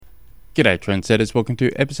G'day trendsetters, welcome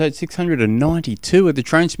to episode 692 of the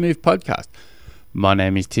Train Smooth podcast. My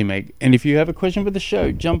name is Tim Egg, and if you have a question for the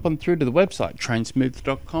show, jump on through to the website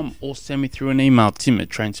trainsmooth.com or send me through an email,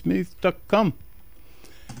 tim@trainsmooth.com.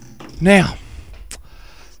 Now,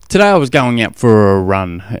 today I was going out for a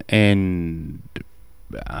run, and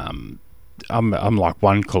I'm like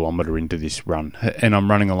 1 kilometre into this run, and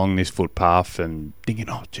I'm running along this footpath and thinking,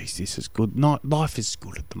 oh geez, this is good. Life is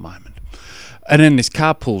good at the moment. And then this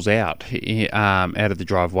car pulls out of the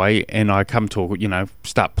driveway, and I come to,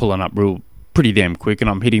 start pulling up pretty damn quick, and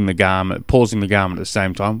I'm hitting the garment, pausing the garment at the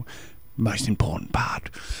same time. Most important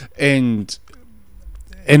part. And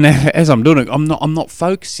as I'm doing it, I'm not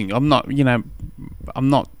focusing. I'm not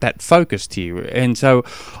that focused here. And so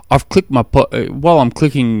I've clicked while I'm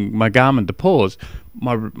clicking my garment to pause,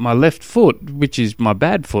 my left foot, which is my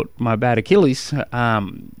bad foot, my bad Achilles,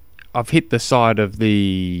 I've hit the side of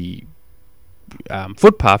the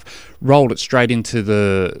footpath, rolled it straight into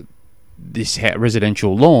this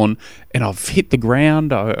residential lawn, and I've hit the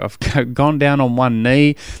ground. I've gone down on one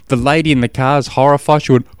knee. The lady in the car's horrified.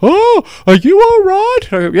 She went, "Oh, are you all right?"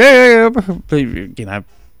 Yeah.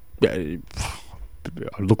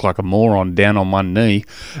 I look like a moron down on one knee,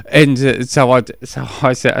 and so I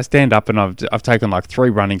stand up, and I've taken like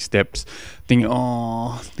 3 running steps, thinking,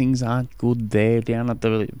 oh, things aren't good there down at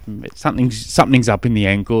the something's up in the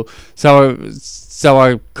ankle. So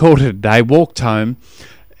I called it a day, walked home,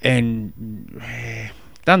 and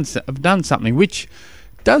I've done something which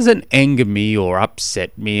doesn't anger me or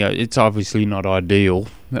upset me. It's obviously not ideal,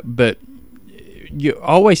 but I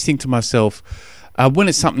always think to myself, when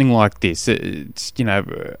it's something like this, it's,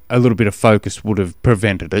 a little bit of focus would have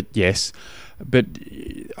prevented it, yes. But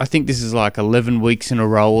I think this is like 11 weeks in a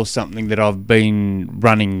row or something that I've been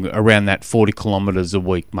running around that 40 kilometres a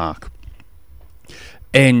week mark.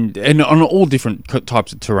 And on all different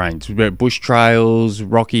types of terrains, bush trails,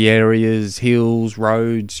 rocky areas, hills,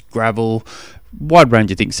 roads, gravel, wide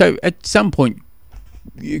range of things. So at some point,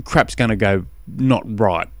 crap's going to go not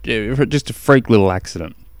right, just a freak little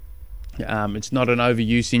accident. It's not an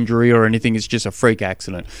overuse injury or anything, it's just a freak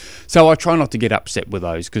accident. So I try not to get upset with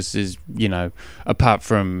those, because there's, apart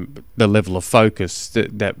from the level of focus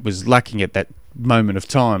that was lacking at that moment of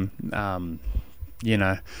time,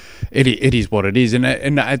 it is what it is.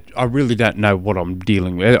 And I really don't know what I'm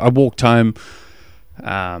dealing with. I walked home,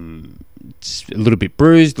 it's a little bit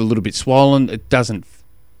bruised, a little bit swollen.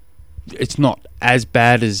 It's not as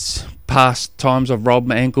bad as past times I've rolled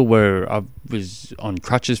my ankle where I was on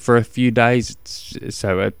crutches for a few days.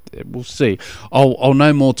 We'll see. I'll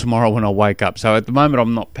know more tomorrow when I wake up. So at the moment,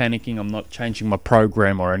 I'm not panicking. I'm not changing my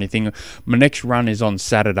program or anything. My next run is on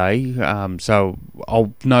Saturday, so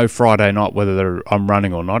I'll know Friday night whether I'm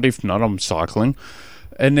running or not. If not, I'm cycling,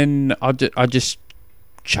 and then I just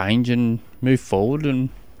change and move forward. And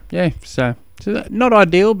yeah, so not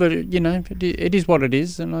ideal, but it is what it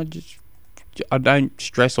is, and I don't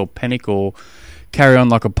stress or panic or carry on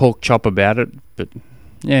like a pork chop about it. But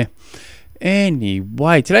yeah.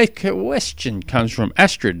 Anyway, today's question comes from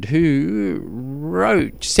Astrid,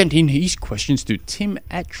 who sent in his questions to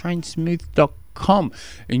tim@trainsmooth.com.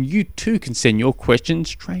 And you too can send your questions.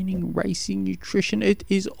 Training, racing, nutrition, it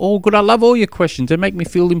is all good. I love all your questions. They make me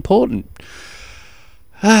feel important.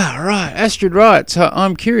 Right, Astrid writes,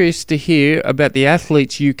 I'm curious to hear about the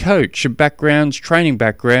athletes you coach, backgrounds, training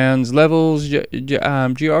backgrounds, levels,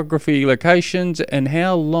 geography, locations, and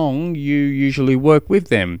how long you usually work with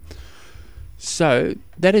them. So,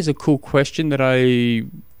 that is a cool question that I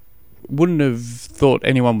wouldn't have thought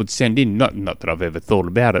anyone would send in. Not that I've ever thought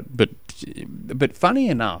about it, but funny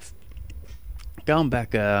enough, going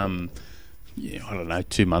back, I don't know,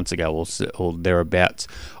 2 months ago or thereabouts,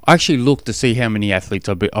 I actually looked to see how many athletes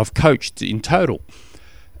I've coached in total.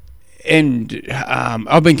 And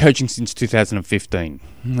I've been coaching since 2015.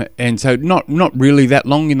 And so not really that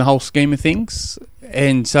long in the whole scheme of things.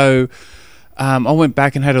 And so I went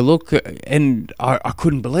back and had a look, and I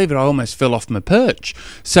couldn't believe it. I almost fell off my perch.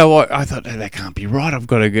 So I thought, that can't be right. I've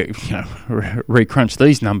got to re-crunch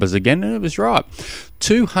these numbers again, and it was right.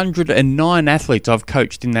 209 athletes I've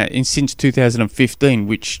coached since 2015,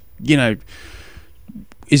 which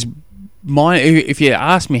is if you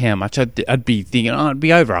ask me how much, I'd be thinking it'd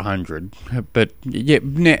be over 100. But yeah,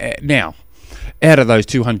 now, out of those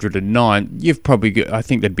 209, you've probably got, I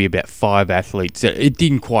think there'd be about 5 athletes. It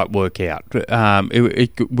didn't quite work out.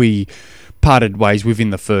 We parted ways within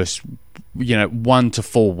the first 1 to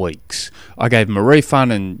 4 weeks. I gave them a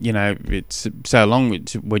refund, and it's so long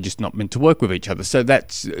we're just not meant to work with each other. So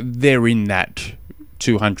they're in that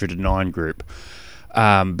 209 group.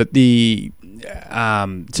 But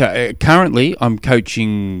Currently I'm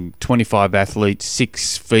coaching 25 athletes,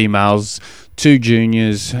 6 females, 2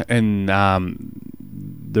 juniors, and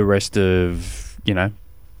the rest of,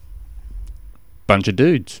 bunch of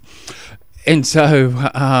dudes. And so,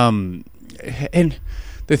 and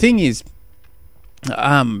the thing is,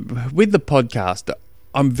 with the podcast,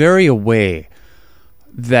 I'm very aware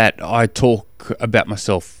that I talk about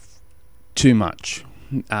myself too much.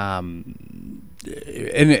 And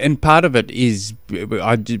part of it is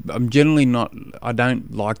I'm generally not. I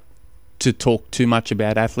don't like to talk too much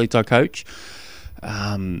about athletes I coach.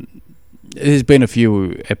 There's been a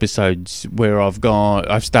few episodes where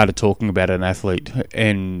I've started talking about an athlete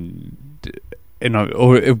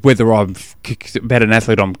or whether I'm about an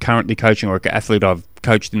athlete I'm currently coaching or an athlete I've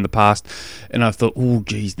coached in the past, and I thought, oh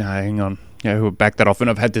geez, no, hang on. Back that off, and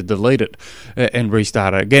I've had to delete it and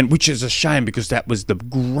restart it again, which is a shame because that was the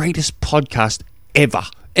greatest podcast ever.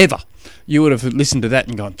 You would have listened to that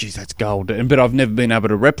and gone, geez, that's gold. But I've never been able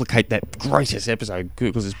to replicate that greatest episode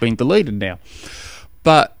because it's been deleted now.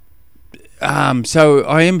 But so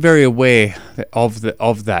I am very aware of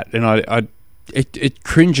that, and it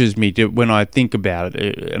cringes me when I think about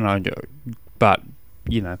it, but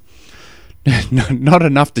not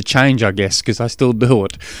enough to change, I guess, because I still do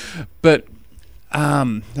it. But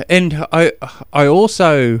and I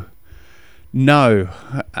also know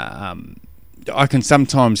I can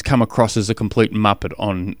sometimes come across as a complete muppet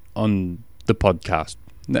on the podcast,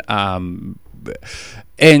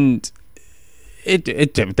 and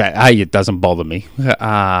it doesn't bother me, but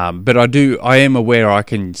I am aware I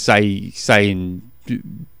can say and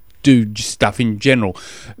do stuff in general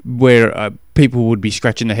where people would be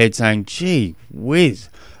scratching their head saying, gee whiz,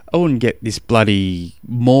 I wouldn't get this bloody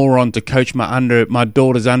moron to coach my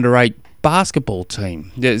daughter's under-8 basketball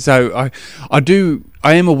team. So I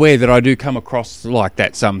am aware that I do come across like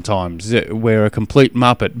that sometimes, where a complete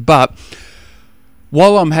muppet. But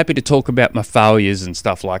while I'm happy to talk about my failures and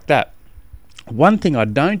stuff like that, one thing I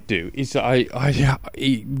don't do is I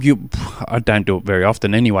don't do it very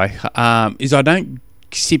often anyway, is I don't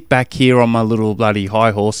sit back here on my little bloody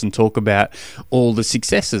high horse and talk about all the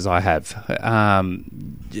successes I have,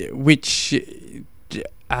 which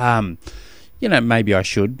maybe I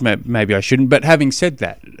should, maybe I shouldn't. But having said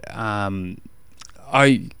that,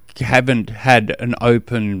 I haven't had an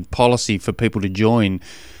open policy for people to join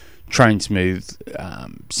Train Smooth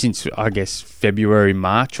since, I guess, February,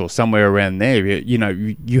 March, or somewhere around there.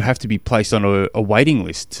 You have to be placed on a waiting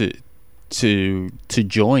list to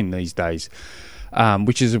join these days,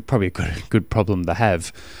 which is probably a good problem to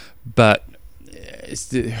have, but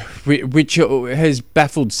which has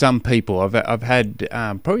baffled some people. I've had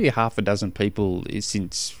probably half a dozen people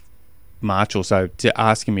since March or so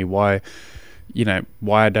asking me why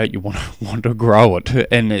don't you want to grow it?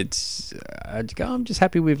 And I just go, I'm just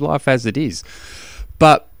happy with life as it is.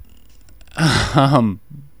 But I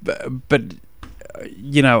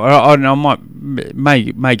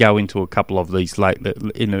may go into a couple of these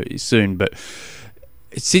soon. But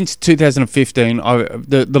since 2015,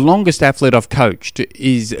 the longest athlete I've coached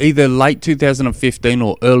is either late 2015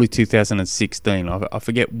 or early 2016. I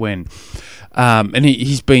forget when. And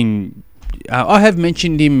he's been. I have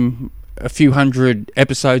mentioned him a few hundred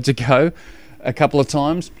episodes ago, a couple of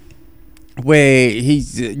times, where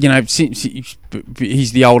he's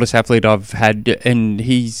the oldest athlete I've had, and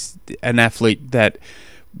he's an athlete that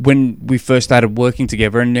when we first started working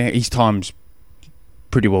together, and his time's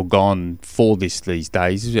pretty well gone for these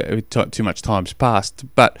days, too much time's passed,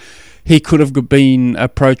 but he could have been a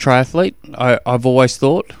pro triathlete, I've always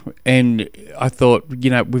thought. And I thought,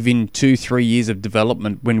 within 2-3 years of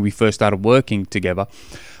development when we first started working together,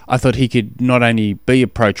 I thought he could not only be a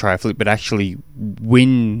pro triathlete but actually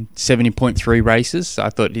win 70.3 races. I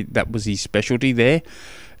thought that was his specialty there,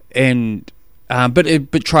 and but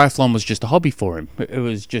triathlon was just a hobby for him. It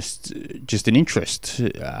was just an interest.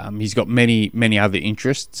 He's got many other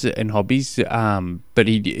interests and hobbies, but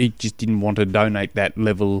he just didn't want to donate that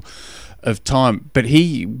level of time. But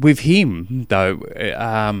with him though,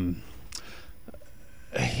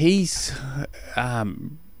 he's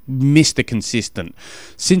Mr. Consistent.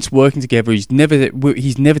 Since working together, he's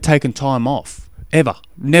never taken time off. Ever.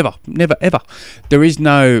 Never, ever. There is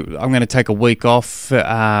no, I'm going to take a week off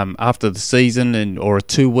after the season or a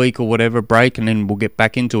 2-week or whatever break and then we'll get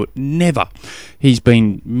back into it. Never. He's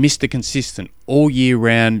been Mr. Consistent all year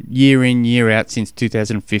round, year in, year out since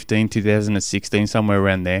 2015, 2016, somewhere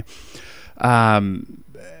around there.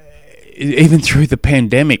 Even through the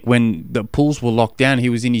pandemic, when the pools were locked down, he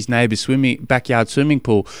was in his neighbour's backyard swimming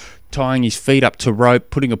pool tying his feet up to rope,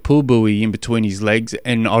 putting a pull buoy in between his legs,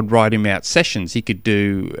 and I'd ride him out sessions. He could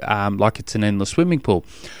do like it's an endless swimming pool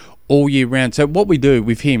all year round. So what we do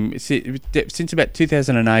with him, since about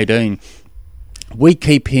 2018, we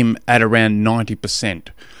keep him at around 90%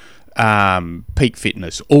 peak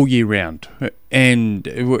fitness all year round. And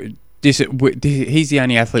he's the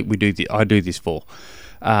only athlete I do this for.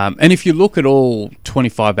 And if you look at all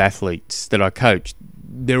 25 athletes that I coach,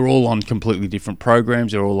 they're all on completely different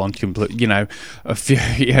programs. They're all on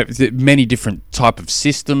many different type of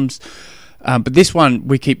systems. But this one,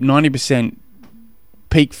 we keep 90%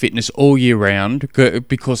 peak fitness all year round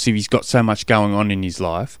because he's got so much going on in his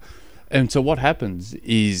life. And so what happens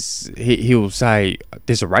is he'll say,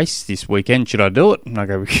 there's a race this weekend, should I do it? And I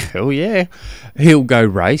go, hell yeah. He'll go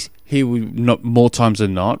race. He will, not more times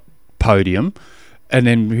than not, podium. And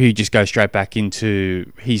then he just goes straight back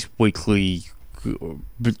into his weekly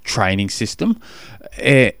training system.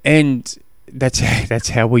 And that's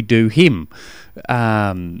how we do him.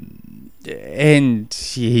 And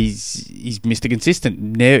he's Mr.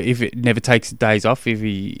 Consistent. If it never takes days off, if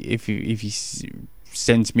he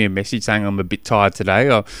sends me a message saying I'm a bit tired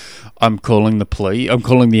today, I'm calling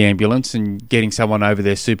the ambulance and getting someone over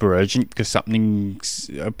there super urgent because something's,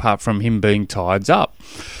 apart from him being tired's up.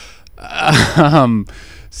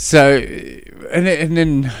 So, and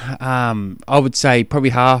then I would say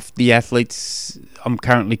probably half the athletes I'm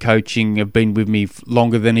currently coaching have been with me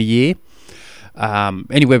longer than a year.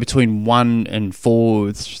 Anywhere between 1 and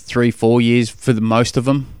 4 years for the most of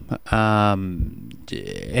them.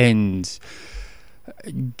 And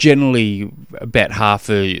generally about half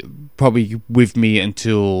are probably with me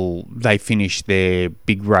until they finish their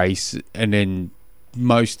big race, and then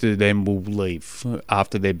most of them will leave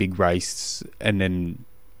after their big race, and then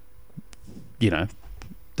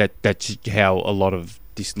that's how a lot of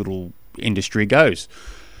this little industry goes.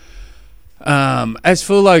 As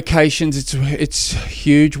for locations, it's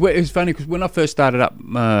huge. It's funny because when I first started up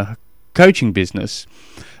my coaching business,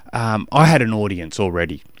 I had an audience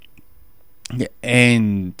already.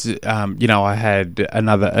 And I had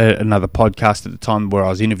another podcast at the time where I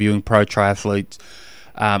was interviewing pro triathletes.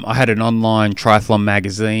 I had an online triathlon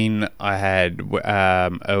magazine. I had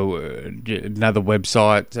another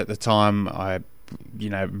website at the time. I had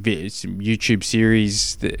some YouTube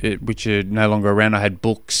series which are no longer around. I had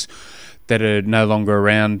books that are no longer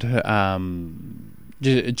around.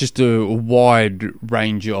 Just a wide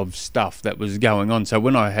range of stuff that was going on. So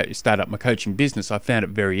when I started up my coaching business, I found it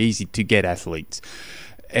very easy to get athletes.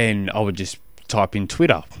 And I would just type in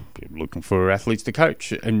Twitter, looking for athletes to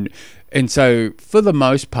coach. And so for the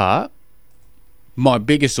most part, my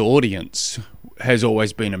biggest audience has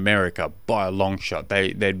always been America by a long shot.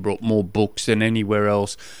 They'd brought more books than anywhere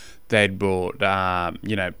else. They'd brought,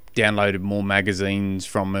 downloaded more magazines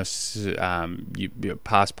from us,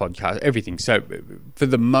 past podcasts, everything. So for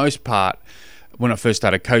the most part, when I first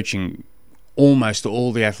started coaching, almost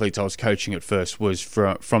all the athletes I was coaching at first was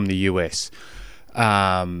from the US.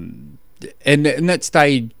 And that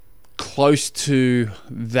stayed close to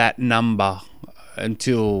that number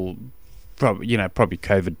until probably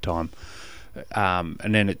COVID time.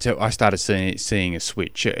 And then I started seeing a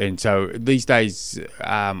switch, and so these days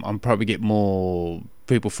I'm probably get more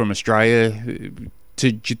people from Australia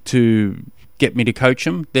to get me to coach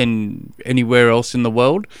them than anywhere else in the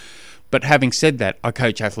world. But having said that, I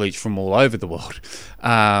coach athletes from all over the world,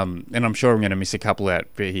 and I'm sure I'm going to miss a couple out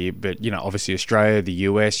here. But obviously Australia, the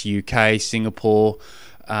US, UK, Singapore,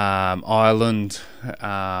 Ireland.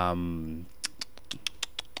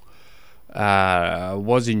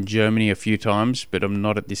 Was in Germany a few times, but I'm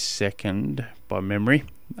not at this second by memory.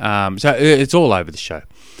 So it's all over the show.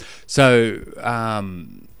 So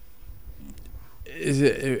and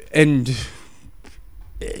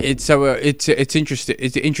it's interesting.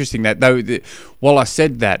 It's interesting that though, while I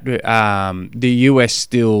said that, the US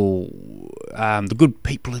still, the good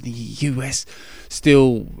people in the US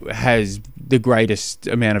still has the greatest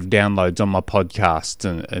amount of downloads on my podcasts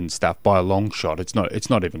and stuff by a long shot. It's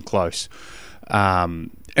not even close.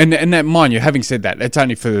 And that, mind you, having said that, it's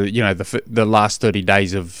only for the last 30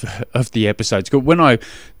 days of the episodes. When I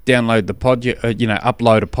download the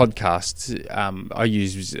upload a podcast, I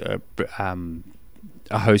use a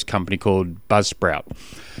host company called Buzzsprout,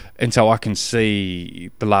 and so I can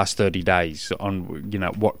see the last 30 days on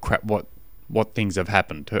what things have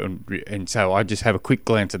happened, and so I just have a quick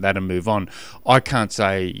glance at that and move on. I can't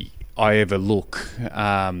say I ever look.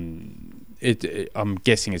 I'm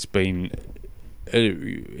guessing it's been a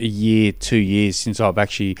year, 2 years since I've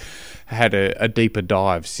actually had a deeper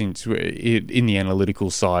dive since in the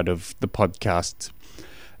analytical side of the podcast.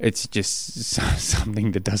 it's just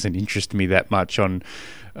something that doesn't interest me that much. I'm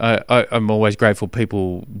always grateful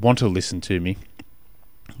people want to listen to me,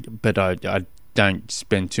 but I don't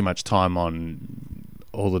spend too much time on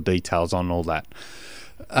all the details on all that.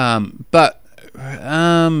 But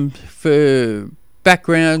for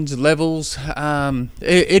backgrounds, levels,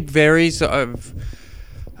 it varies. From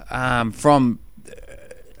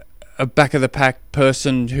a back of the pack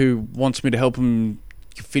person who wants me to help them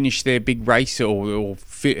finish their big race or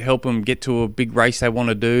help them get to a big race they want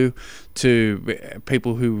to do, to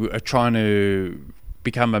people who are trying to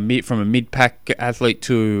become from a mid-pack athlete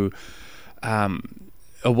to a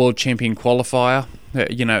world champion qualifier,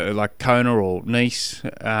 like Kona or Nice,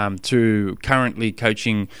 to currently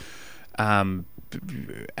coaching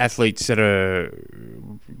athletes that are,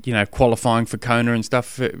 qualifying for Kona and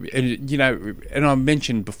stuff. And I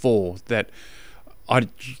mentioned before that I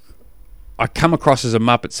come across as a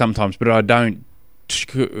muppet sometimes, but I don't.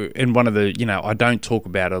 In one of the, I don't talk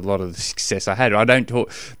about a lot of the success I had. I don't talk.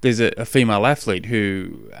 There's a female athlete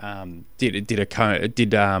who did an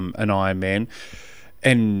Ironman,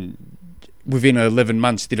 and within 11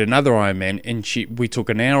 months did another Ironman, and we took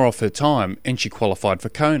an hour off her time, and she qualified for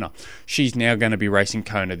Kona. She's now going to be racing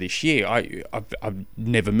Kona this year. I've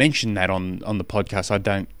never mentioned that on the podcast, I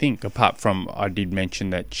don't think, apart from I did mention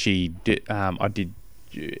that she did. I did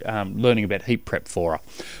learning about heat prep for her,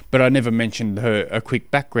 but I never mentioned a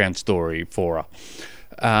quick background story for her.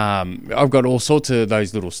 I've got all sorts of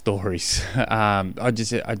those little stories. I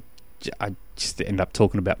just end up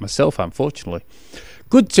talking about myself, unfortunately.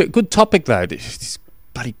 Good topic though. This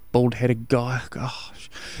bloody bald-headed guy. Gosh.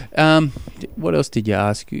 What else did you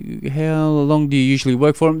ask? How long do you usually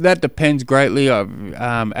work for them? That depends greatly.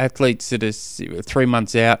 Athletes that are 3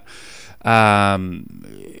 months out. I've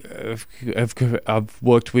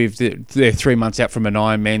worked with. They're 3 months out from an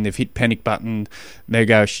Ironman. They've hit panic button. They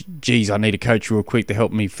go, "Geez, I need a coach real quick to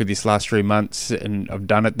help me for this last 3 months," and I've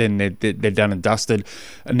done it. Then they're done and dusted.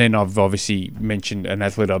 And then I've obviously mentioned an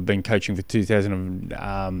athlete I've been coaching for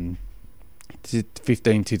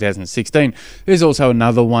 2015, 2016. There's also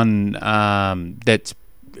another one that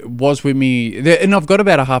was with me, and I've got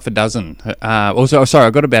about a half a dozen.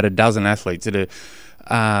 I've got about a dozen athletes that are.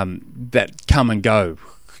 That come and go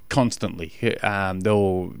constantly.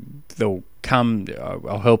 They'll come.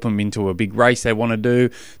 I'll help them into a big race they want to do.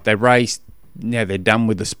 They race. Now they're done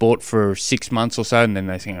with the sport for 6 months or so, and then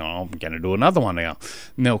they think, "Oh, I'm going to do another one now."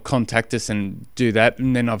 And they'll contact us and do that.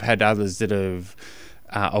 And then I've had others that I've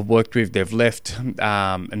worked with. They've left and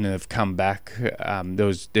then they've come back.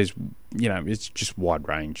 There's it's just wide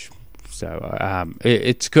range. So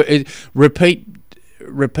it's good. Repeat.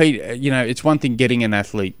 It's one thing getting an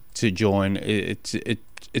athlete to join. It's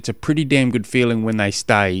a pretty damn good feeling when they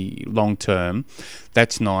stay long term.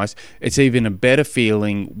 That's nice. It's even a better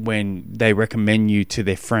feeling when they recommend you to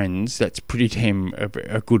their friends. That's pretty damn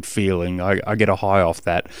a good feeling. I get a high off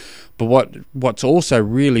that. But what's also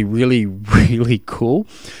really, really, really cool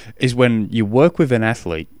is when you work with an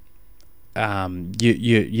athlete.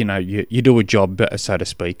 You do a job, so to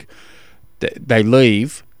speak. They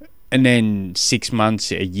leave. And then 6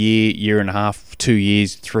 months, a year and a half, 2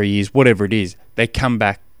 years, 3 years, whatever it is, they come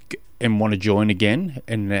back and want to join again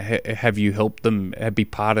and have you help them be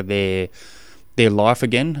part of their life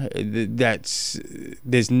again.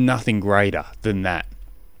 There's nothing greater than that.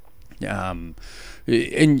 And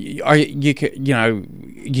you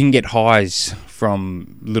can get highs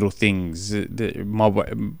from little things. My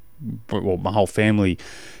whole family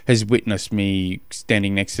has witnessed me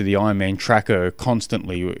standing next to the Ironman tracker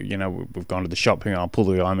constantly. We've gone to the shop and I'll pull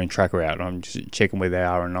the Ironman tracker out and I'm just checking where they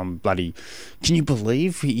are, and I'm bloody, can you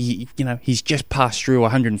believe he's just passed through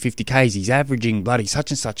 150 k's, he's averaging bloody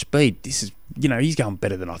such and such speed. This is, he's going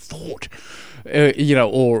better than I thought.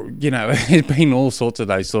 There's been all sorts of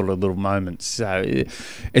those sort of little moments. So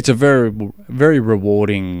it's a very, very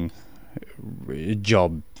rewarding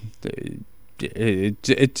job.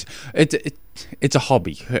 It's a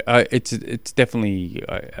hobby. It's definitely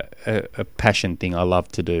a passion thing I love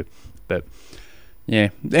to do. But yeah.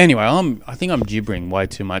 Anyway, I think I'm gibbering way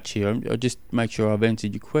too much here. I'll just make sure I've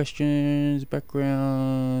answered your questions,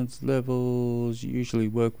 backgrounds, levels. You usually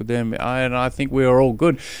work with them, and I think we are all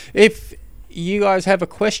good. If you guys have a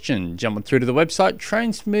question, jump on through to the website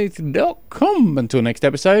trainsmooth.com. Until next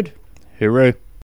episode, hooroo.